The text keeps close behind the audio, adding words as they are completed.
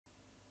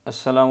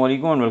Assalamu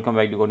alaikum and welcome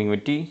back to Coding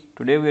with T.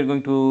 Today we are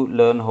going to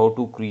learn how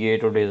to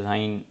create or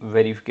design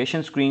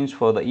verification screens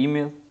for the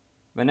email.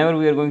 Whenever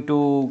we are going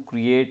to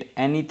create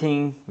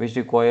anything which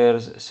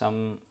requires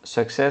some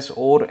success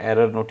or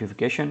error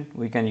notification,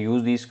 we can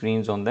use these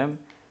screens on them.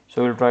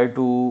 So we'll try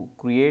to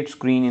create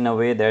screen in a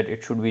way that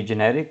it should be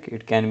generic.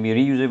 It can be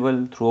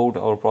reusable throughout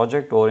our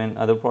project or in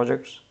other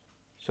projects.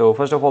 So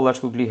first of all, let's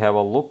quickly have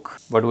a look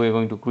what we're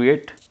going to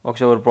create. Okay,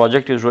 so our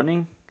project is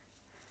running.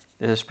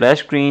 This is splash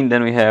screen,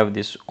 then we have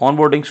this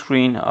onboarding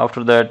screen.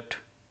 After that,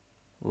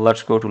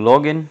 let's go to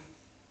login.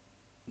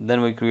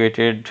 Then we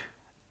created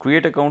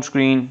create account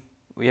screen.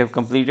 We have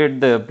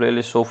completed the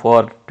playlist so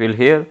far till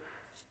here,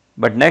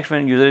 but next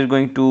when user is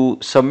going to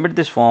submit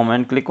this form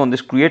and click on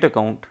this create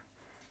account,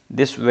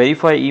 this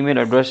verify email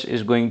address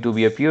is going to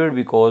be appeared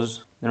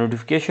because the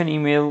notification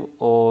email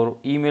or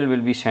email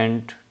will be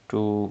sent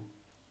to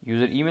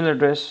user email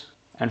address.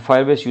 And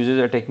Firebase uses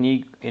a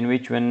technique in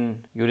which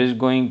when user is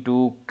going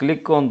to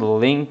click on the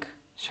link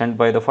sent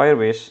by the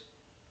Firebase,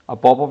 a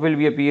pop-up will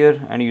be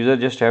appear and user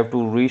just have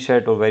to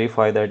reset or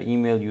verify that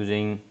email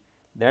using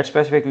that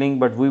specific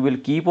link. But we will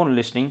keep on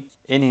listening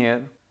in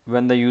here.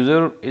 When the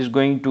user is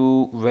going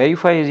to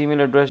verify his email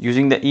address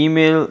using the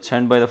email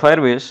sent by the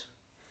Firebase,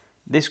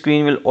 this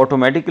screen will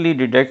automatically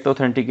detect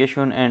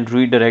authentication and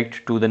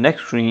redirect to the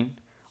next screen,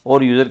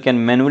 or user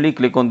can manually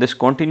click on this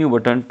continue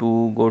button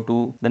to go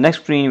to the next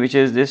screen, which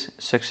is this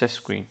success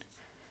screen.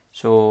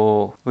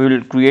 So we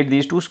will create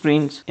these two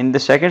screens. In the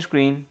second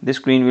screen, this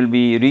screen will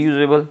be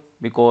reusable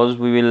because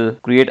we will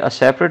create a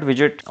separate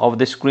widget of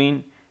the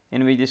screen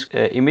in which this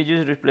image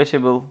is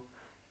replaceable,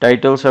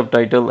 title,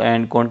 subtitle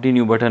and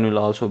continue button will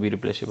also be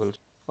replaceable.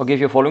 Okay,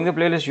 if you're following the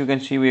playlist, you can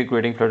see we are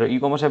creating Flutter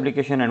e-commerce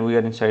application and we are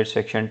inside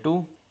section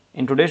 2.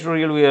 In today's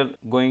tutorial, we are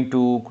going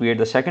to create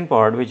the second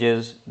part, which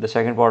is the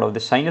second part of the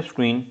sign up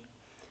screen.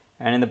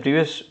 And in the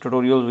previous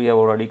tutorials, we have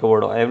already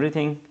covered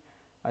everything.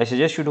 I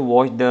suggest you to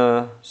watch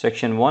the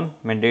section 1,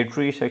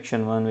 mandatory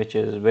section 1, which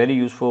is very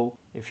useful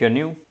if you're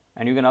new.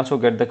 And you can also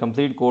get the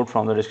complete code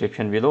from the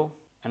description below.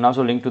 And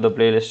also link to the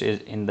playlist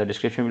is in the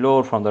description below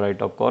or from the right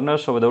top corner.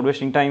 So without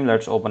wasting time,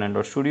 let's open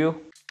Android Studio.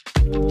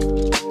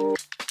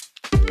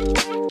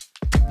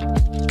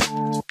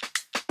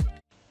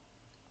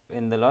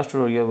 In the last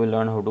tutorial, we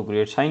learned how to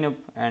create sign up,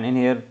 and in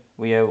here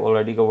we have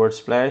already covered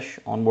splash,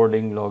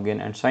 onboarding,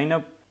 login and sign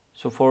up.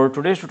 So for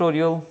today's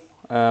tutorial,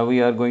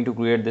 we are going to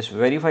create this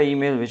verify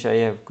email, which I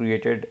have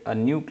created a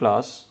new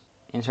class.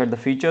 Inside the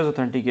features,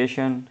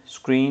 authentication,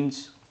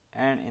 screens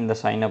and in the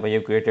sign up I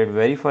have created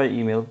verify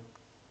email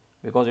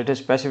because it is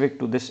specific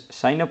to this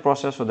sign up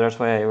process. So that's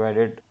why I have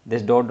added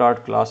this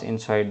dot class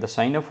inside the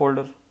sign up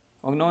folder.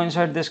 Okay, now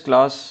inside this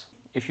class,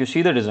 if you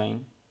see the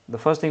design, the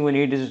first thing we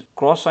need is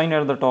cross sign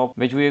at the top,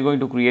 which we are going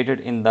to create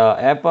it in the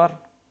app bar.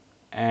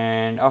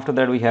 And after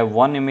that we have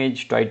one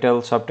image,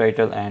 title,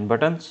 subtitle and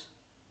buttons.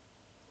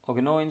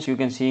 Okay, now you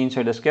can see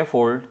inside the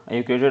scaffold, I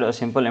have created a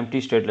simple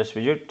empty stateless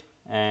widget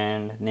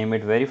and name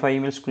it verify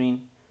email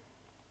screen.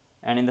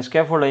 And in the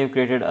scaffold I have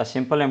created a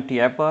simple empty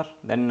app bar.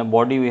 Then in the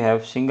body we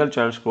have single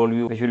child scroll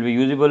view, which will be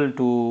usable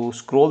to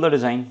scroll the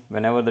design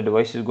whenever the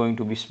device is going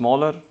to be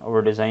smaller.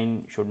 Our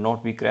design should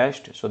not be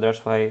crashed, so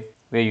that's why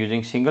we are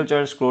using single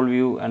child scroll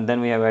view. And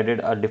then we have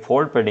added a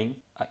default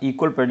padding, a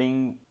equal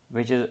padding,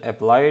 which is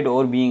applied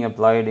or being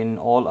applied in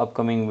all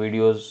upcoming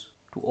videos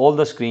to all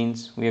the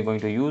screens we are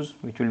going to use,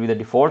 which will be the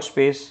default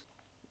space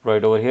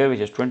right over here, which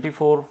is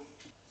 24.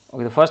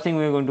 Okay, the first thing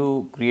we are going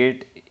to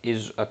create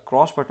is a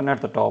cross button at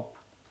the top.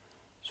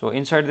 So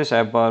inside this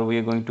app bar we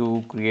are going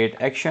to create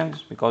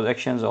actions because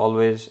actions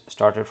always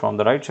started from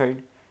the right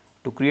side.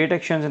 To create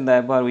actions in the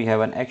app bar we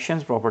have an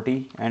actions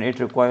property and it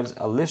requires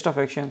a list of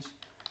actions.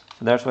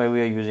 So that's why we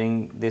are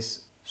using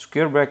this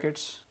square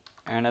brackets.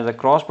 And as a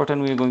cross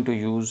button we are going to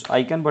use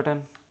icon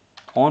button.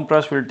 On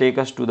press will take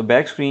us to the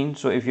back screen.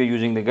 So if you're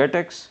using the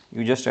getX,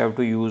 you just have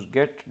to use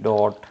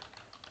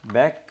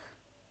get.back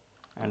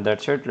and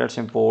that's it. Let's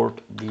import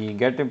the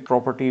get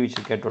property, which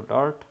is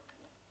get.art.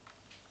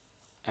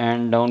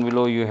 And down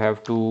below you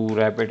have to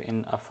wrap it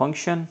in a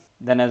function.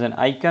 Then as an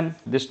icon,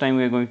 this time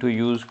we are going to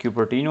use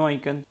Cupertino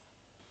icon.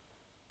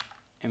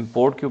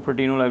 Import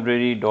Cupertino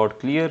library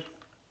 .clear,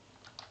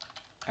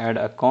 add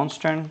a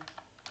constant.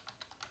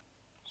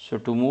 So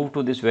to move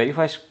to this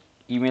verify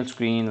email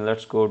screen,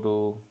 let's go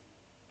to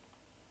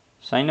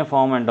sign up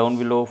form and down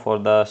below for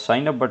the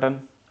sign up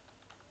button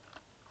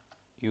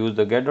use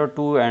the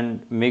get.to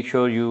and make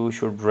sure you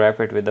should wrap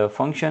it with a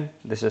function.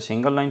 This is a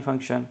single line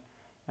function.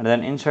 And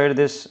then inside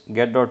this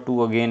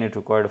get.to again it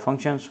required a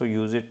function, so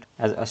use it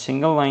as a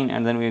single line.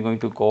 And then we are going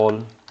to call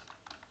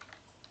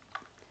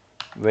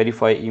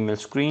verify email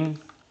screen,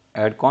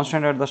 add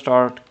constant at the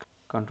start,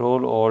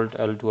 Control Alt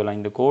L to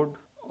align the code.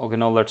 Okay,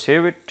 now let's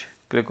save it.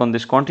 Click on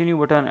this continue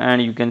button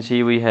and you can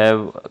see we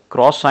have a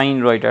cross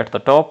sign right at the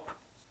top.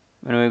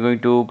 When we are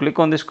going to click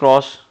on this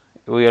cross,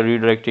 we are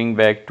redirecting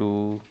back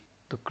to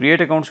the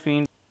create account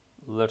screen.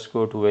 Let's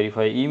go to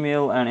verify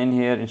email, and in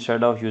here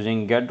instead of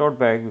using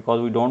get.back,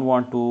 because we don't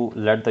want to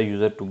let the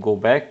user to go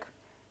back,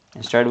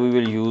 instead we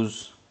will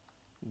use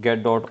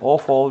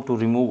get.off all to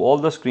remove all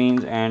the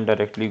screens and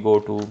directly go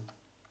to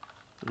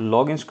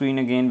login screen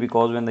again,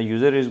 because when the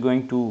user is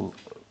going to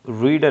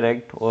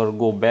redirect or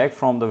go back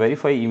from the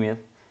verify email,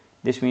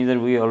 this means that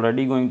we are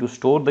already going to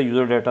store the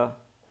user data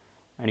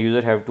and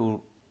user have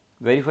to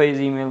verify his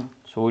email.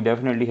 So we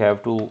definitely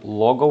have to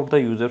log out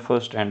the user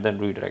first and then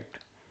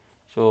redirect.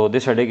 So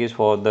this headache is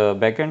for the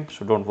backend,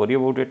 so don't worry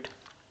about it.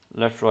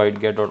 Let's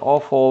write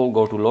get.off all,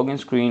 go to login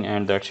screen,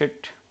 and that's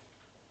it.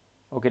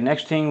 Okay,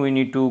 next thing we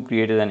need to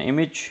create is an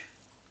image.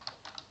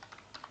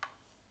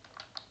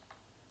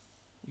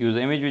 Use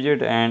the image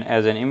widget, and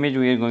as an image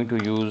we are going to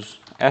use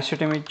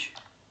asset image.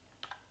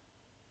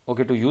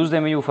 Okay, to use the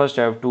image you first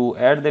have to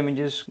add the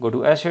images. Go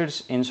to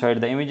assets.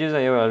 Inside the images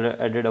I have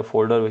added a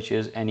folder which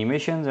is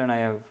animations, and I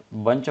have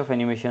bunch of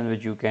animations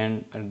which you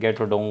can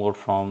get or download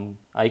from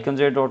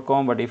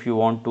iconz.com. but if you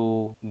want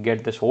to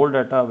get this whole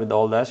data with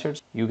all the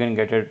assets, you can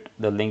get it.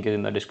 The link is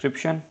in the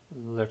description.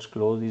 Let's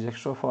close these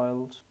extra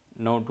files.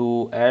 Now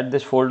to add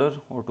this folder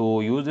or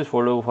to use this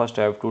folder, we first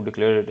have to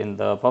declare it in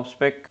the pub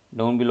spec.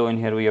 Down below in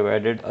here we have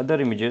added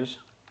other images.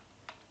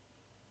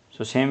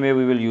 So same way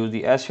we will use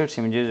the assets,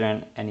 images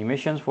and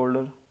animations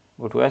folder.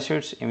 Go to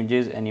assets,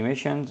 images,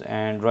 animations,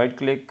 and right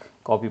click,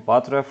 copy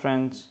path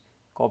reference,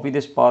 copy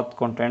this path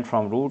content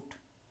from root,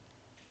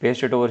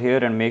 paste it over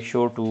here, and make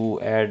sure to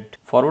add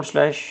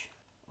 /.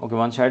 Okay,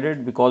 once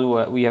added,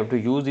 because we have to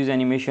use these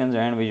animations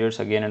and widgets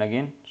again and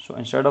again, so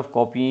instead of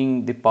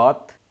copying the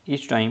path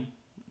each time,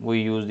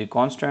 we use the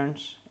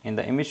constants in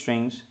the image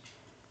strings.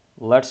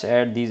 Let's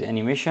add these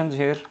animations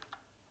here.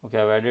 Okay,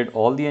 I've added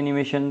all the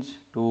animations.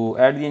 To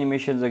add the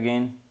animations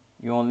again,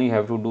 you only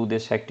have to do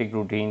this hectic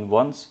routine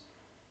once.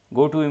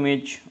 Go to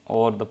image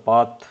or the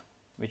path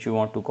which you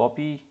want to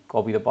copy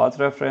the path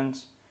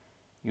reference,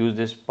 use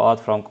this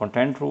path from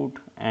content root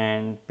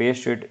and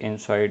paste it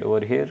inside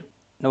over here.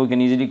 Now we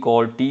can easily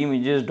call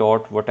t-images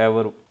dot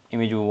whatever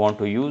image we want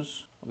to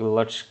use. Okay,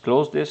 let's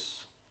close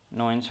this.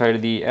 Now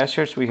inside the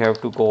assets we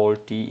have to call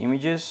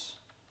t-images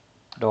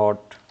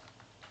dot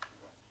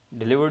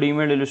delivered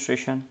email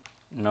illustration.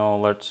 Now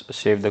let's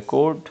save the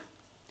code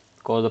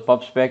because the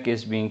pub spec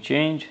is being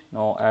changed.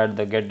 Now add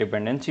the get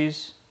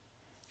dependencies,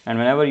 and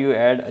whenever you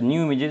add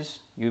new images,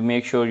 you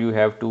make sure you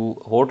have to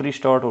hot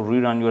restart or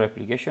rerun your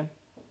application.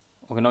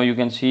 Okay, now you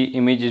can see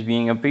image is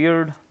being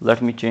appeared.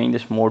 Let me change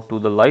this mode to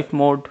the light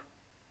mode.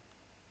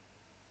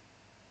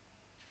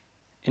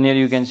 In here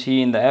you can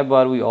see in the app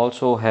bar we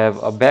also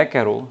have a back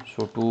arrow.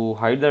 So to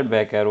hide that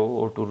back arrow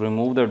or to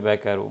remove that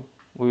back arrow,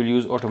 we will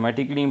use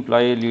automatically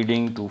imply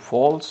leading to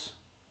false.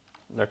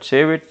 Let's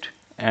save it,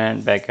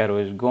 and back arrow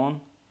is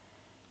gone.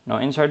 Now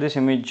inside this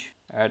image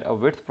add a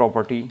width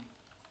property.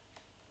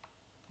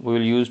 We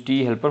will use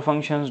t helper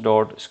functions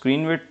dot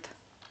screen width.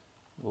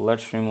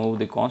 Let's remove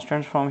the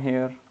constants from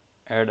here,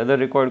 add other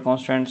required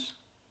constants,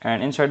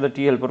 and inside the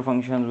t helper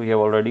functions we have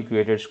already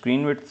created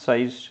screen width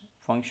size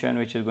function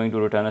which is going to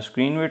return a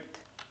screen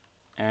width,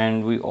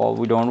 and we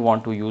don't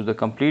want to use the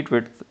complete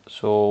width,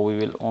 so we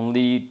will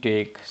only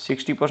take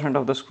 60%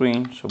 of the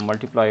screen, so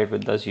multiply it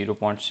with the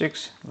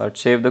 0.6.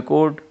 Let's save the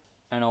code,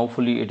 and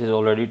hopefully it is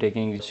already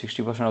taking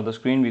 60% of the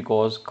screen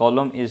because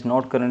column is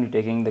not currently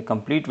taking the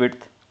complete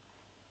width.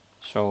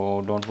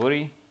 So don't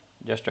worry,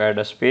 just add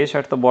a space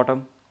at the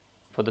bottom.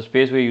 For the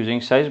space we are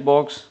using size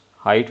box.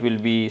 Height will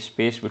be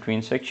space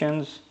between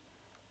sections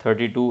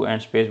 32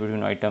 and space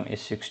between item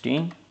is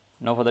 16.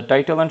 Now for the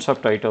title and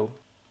subtitle,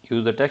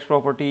 use the text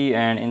property,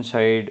 and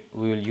inside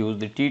we will use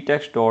the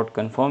ttext dot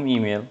confirm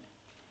email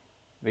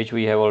which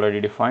we have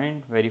already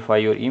defined. Verify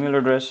your email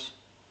address,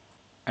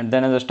 and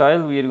then as a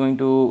style we are going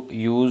to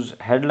use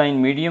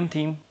headline medium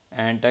theme,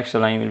 and text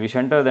align will be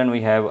center. Then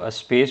we have a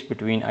space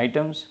between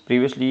items.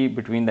 Previously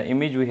between the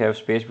image we have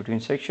space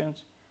between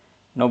sections.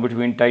 Now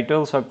between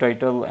title,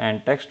 subtitle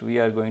and text we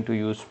are going to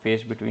use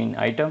space between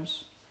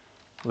items.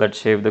 Let's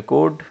save the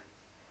code,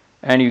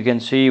 and you can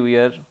see we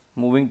are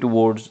moving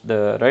towards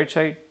the right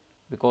side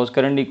because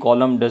currently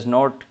column does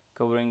not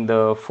covering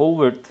the full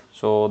width,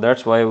 so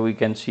that's why we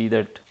can see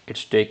that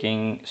it's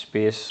taking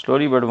space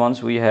slowly, but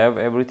once we have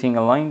everything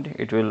aligned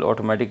it will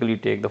automatically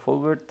take the full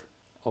width.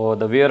 Or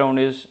the way around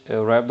is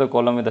wrap the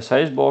column with the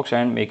size box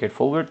and make it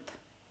full width.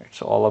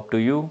 It's all up to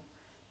you.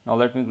 Now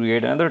let me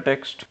create another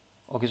text.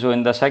 Okay, so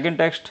in the second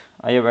text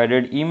I have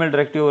added email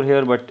directly over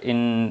here, but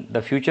in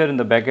the future in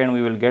the backend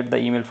we will get the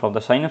email from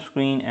the sign up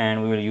screen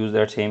and we will use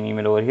that same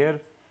email over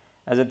here.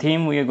 As a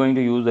theme we are going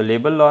to use the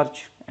label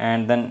large,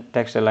 and then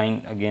text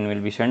align again will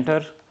be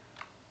center.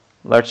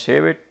 Let's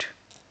save it,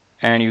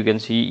 and you can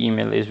see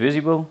email is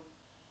visible.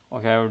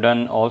 Okay, I have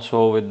done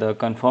also with the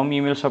confirm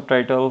email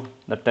subtitle.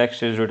 The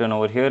text is written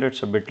over here,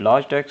 it's a bit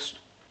large text.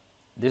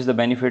 This is the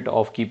benefit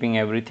of keeping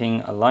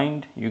everything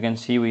aligned. You can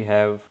see we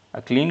have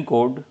a clean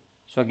code.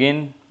 So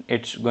again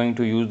it's going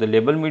to use the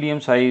label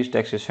medium size,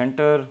 text is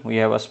center. We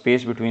have a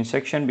space between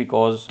section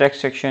because text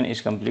section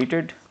is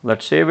completed.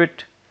 Let's save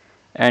it,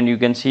 and you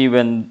can see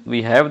when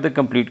we have the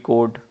complete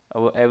code,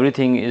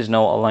 everything is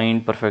now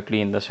aligned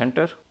perfectly in the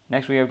center.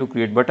 Next we have to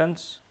create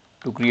buttons.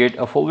 To create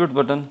a full width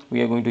button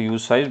we are going to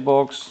use size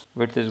box.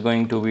 Width is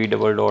going to be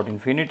double dot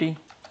infinity.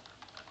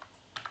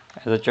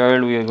 As a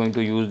child we are going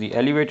to use the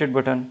elevated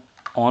button.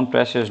 On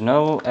press is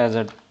null. As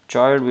a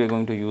child we are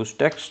going to use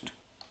text.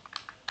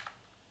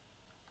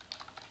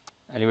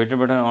 Elevated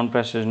button on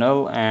press is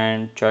null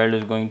and child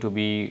is going to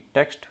be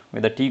text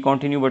with a T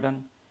continue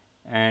button,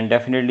 and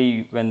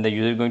definitely when the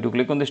user is going to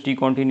click on this T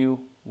continue,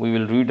 we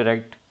will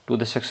redirect to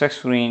the success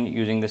screen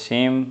using the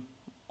same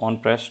on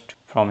pressed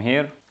from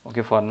here.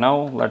 Okay, for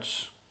now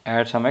let's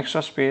add some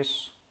extra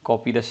space,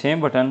 copy the same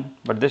button,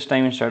 but this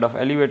time instead of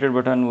elevated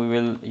button we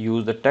will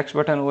use the text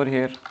button over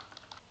here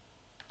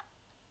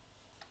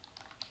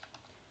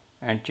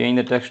and change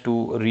the text to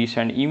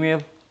resend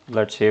email.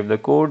 Let's save the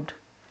code.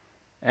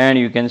 And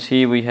you can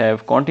see we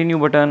have continue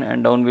button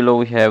and down below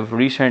we have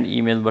resend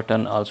email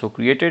button also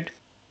created.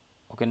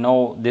 Okay,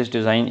 now this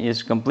design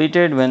is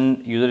completed.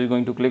 When user is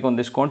going to click on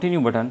this continue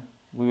button,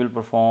 we will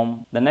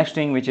perform the next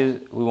thing, which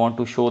is we want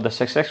to show the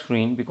success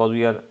screen because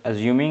we are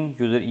assuming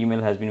user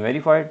email has been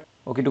verified.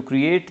 Okay, to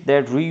create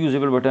that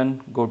reusable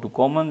button, go to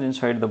commons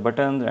inside the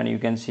buttons and you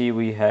can see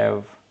we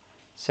have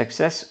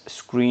success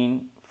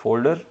screen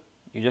folder.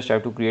 You just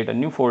have to create a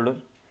new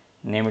folder,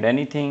 name it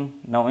anything.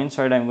 Now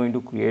inside I'm going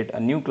to create a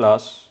new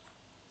class,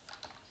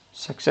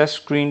 success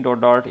screen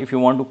dot. If you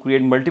want to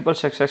create multiple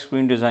success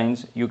screen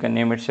designs, you can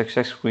name it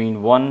success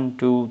screen 1,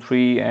 2,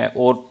 3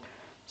 or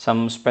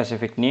some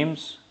specific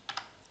names.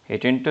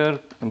 Hit enter,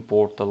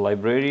 import the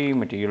library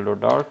material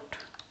dot,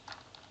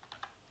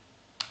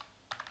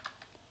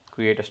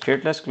 create a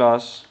stateless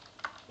class,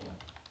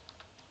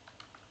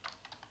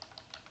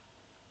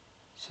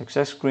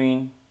 success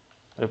screen,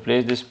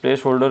 replace this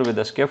placeholder with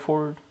a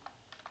scaffold.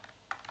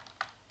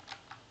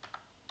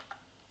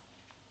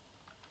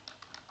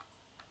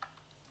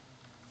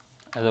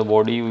 As a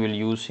body we will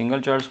use single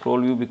child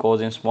scroll view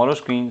because in smaller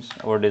screens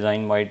our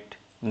design might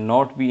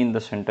not be in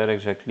the center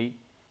exactly.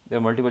 There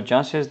are multiple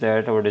chances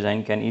that our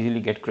design can easily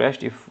get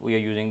crashed if we are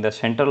using the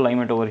center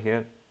alignment over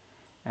here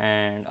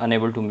and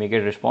unable to make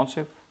it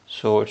responsive.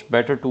 So it's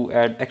better to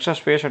add extra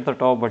space at the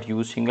top but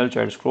use single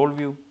child scroll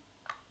view.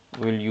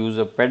 We'll use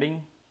a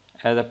padding.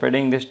 As a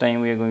padding this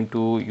time we are going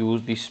to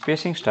use the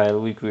spacing style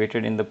we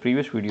created in the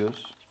previous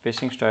videos.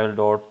 Spacing style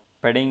dot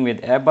padding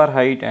with app bar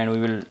height, and we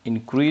will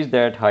increase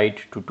that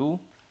height to 2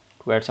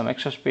 to add some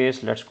extra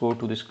space. Let's go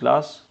to this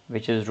class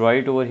which is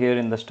right over here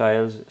in the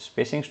styles,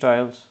 spacing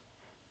styles,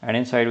 and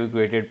inside we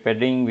created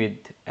padding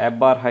with app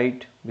bar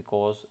height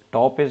because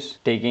top is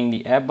taking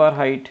the app bar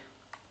height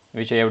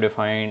which I have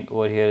defined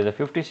over here is a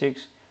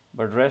 56,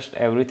 but rest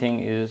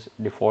everything is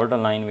default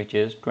align which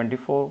is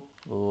 24.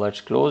 Let's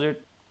close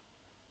it.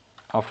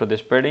 After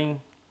this padding,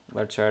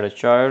 let's add a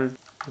child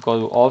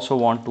because we also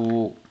want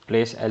to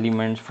place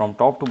elements from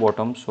top to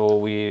bottom, so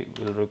we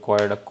will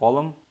require a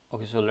column.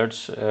 Okay, so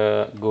let's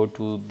go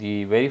to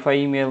the verify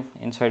email.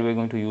 Inside we're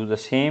going to use the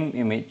same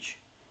image,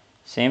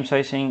 same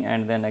sizing,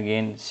 and then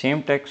again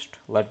same text.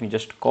 Let me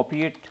just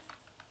copy it,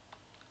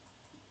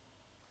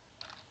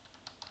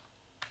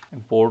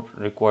 import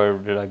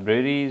required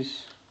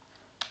libraries.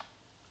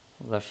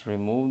 Let's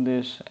remove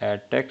this,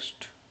 add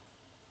text,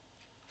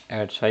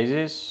 add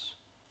sizes.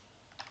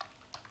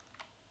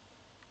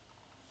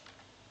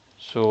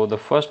 So the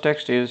first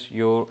text is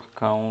your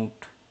account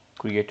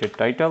created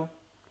title,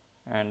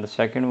 and the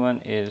second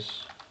one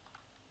is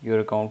your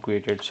account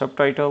created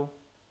subtitle,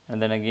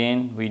 and then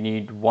again we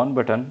need one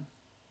button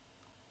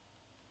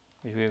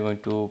which we are going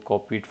to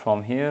copy it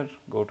from here.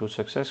 Go to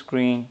success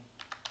screen,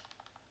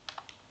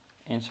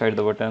 inside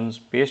the buttons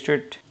paste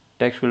it.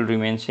 Text will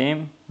remain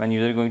same. When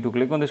user is going to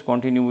click on this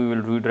continue, we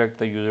will redirect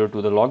the user to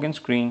the login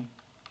screen.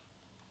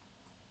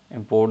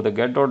 Import the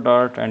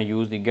get.dart and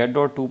use the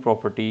get.to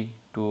property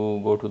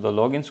to go to the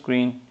login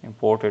screen.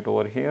 Import it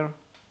over here.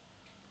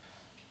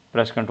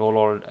 Press Ctrl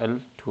Alt L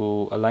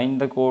to align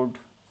the code.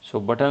 So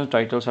buttons,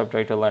 title,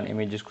 subtitle and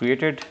image is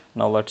created.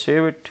 Now let's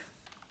save it.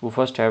 We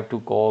first have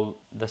to call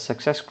the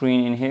success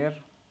screen in here.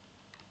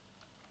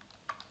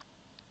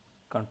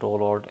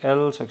 Ctrl Alt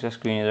L, success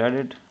screen is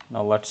added.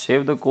 Now let's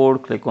save the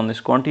code, click on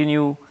this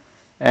continue,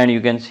 and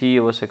you can see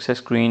our success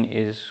screen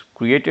is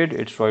created.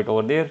 It's right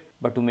over there.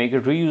 But to make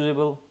it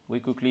reusable, we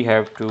quickly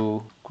have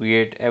to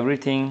create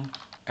everything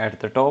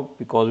at the top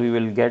because we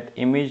will get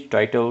image,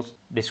 titles,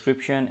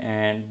 description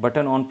and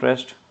button on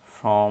pressed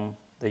from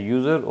the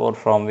user or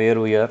from where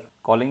we are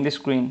calling the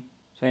screen.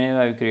 So here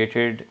I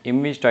created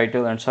image,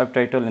 title and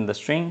subtitle in the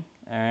string,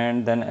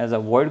 and then as a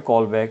void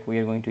callback we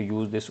are going to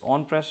use this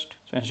on pressed.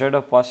 So instead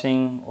of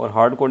passing or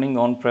hard coding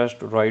on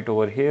pressed right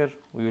over here,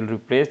 we will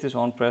replace this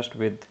on pressed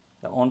with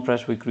the on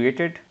pressed we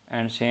created,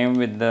 and same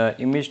with the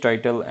image,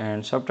 title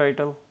and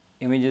subtitle.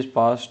 Image is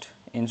passed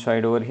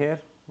inside over here.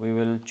 We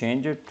will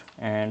change it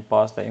and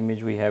pass the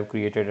image we have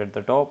created at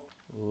the top.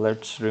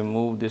 Let's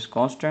remove this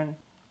constant,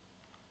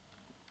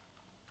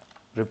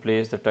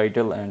 replace the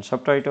title and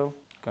subtitle.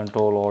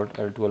 Ctrl Alt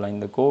L to align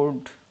the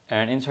code,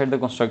 and inside the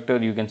constructor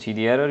you can see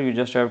the error. You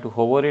just have to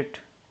hover it,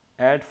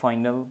 add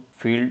final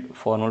field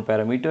formal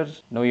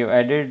parameters. Now you have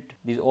added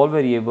these all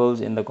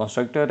variables in the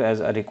constructor as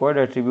a required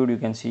attribute. You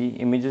can see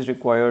image is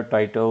required,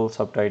 title,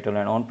 subtitle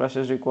and on press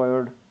is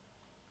required.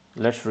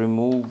 Let's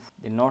remove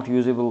the not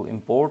usable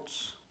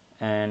imports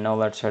And now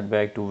let's head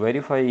back to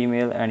verify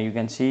email, and you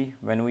can see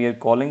when we are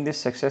calling this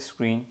success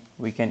screen,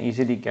 we can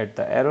easily get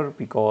the error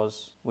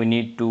because we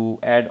need to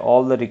add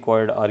all the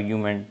required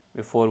argument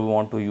before we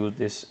want to use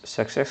this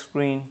success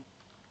screen.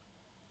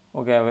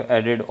 Okay, I've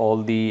added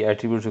all the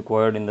attributes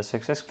required in the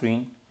success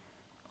screen.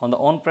 On the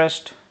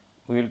onPressed,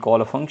 we will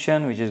call a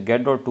function which is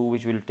get.to,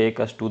 which will take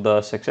us to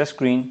the success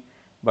screen.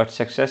 But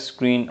success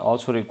screen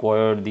also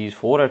required these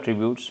 4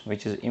 attributes,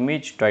 which is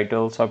image,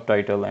 title,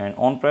 subtitle, and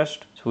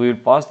onPressed. So we will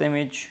pass the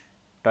image,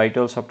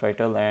 title,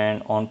 subtitle,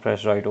 and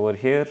onPressed right over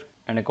here.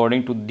 And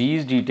according to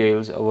these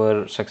details,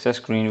 our success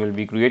screen will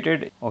be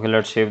created. Okay,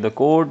 let's save the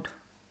code.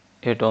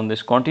 Hit on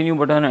this continue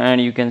button, and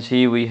you can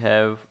see we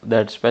have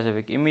that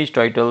specific image,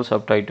 title,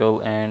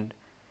 subtitle, and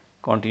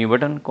continue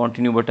button.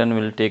 Continue button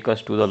will take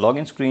us to the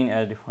login screen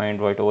as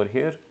defined right over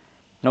here.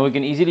 Now we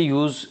can easily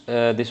use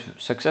this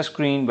success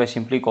screen by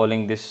simply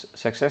calling this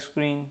success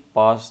screen,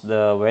 pass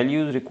the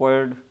values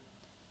required,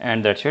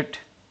 and that's it.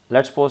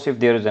 Let's suppose if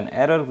there is an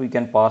error, we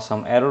can pass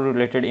some error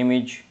related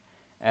image,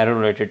 error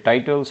related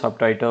title,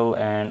 subtitle,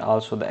 and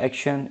also the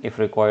action if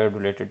required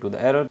related to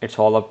the error. It's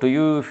all up to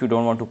you. If you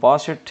don't want to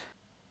pass it,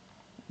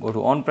 go to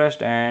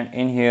onPressed, and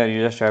in here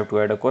you just have to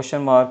add a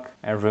question mark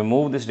and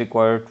remove this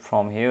required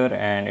from here,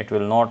 and it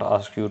will not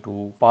ask you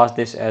to pass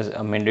this as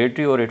a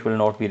mandatory, or it will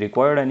not be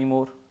required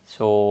anymore.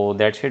 So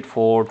that's it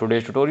for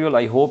today's tutorial.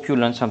 I hope you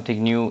learned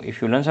something new.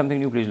 If you learned something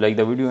new, please like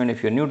the video, and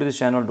if you're new to this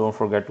channel, don't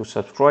forget to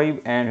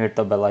subscribe and hit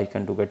the bell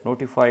icon to get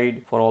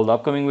notified for all the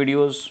upcoming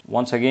videos.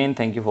 Once again,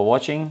 thank you for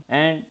watching,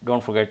 and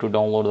don't forget to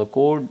download the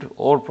code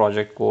or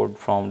project code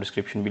from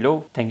description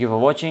below. Thank you for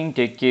watching.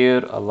 Take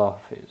care. Allah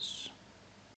Hafiz.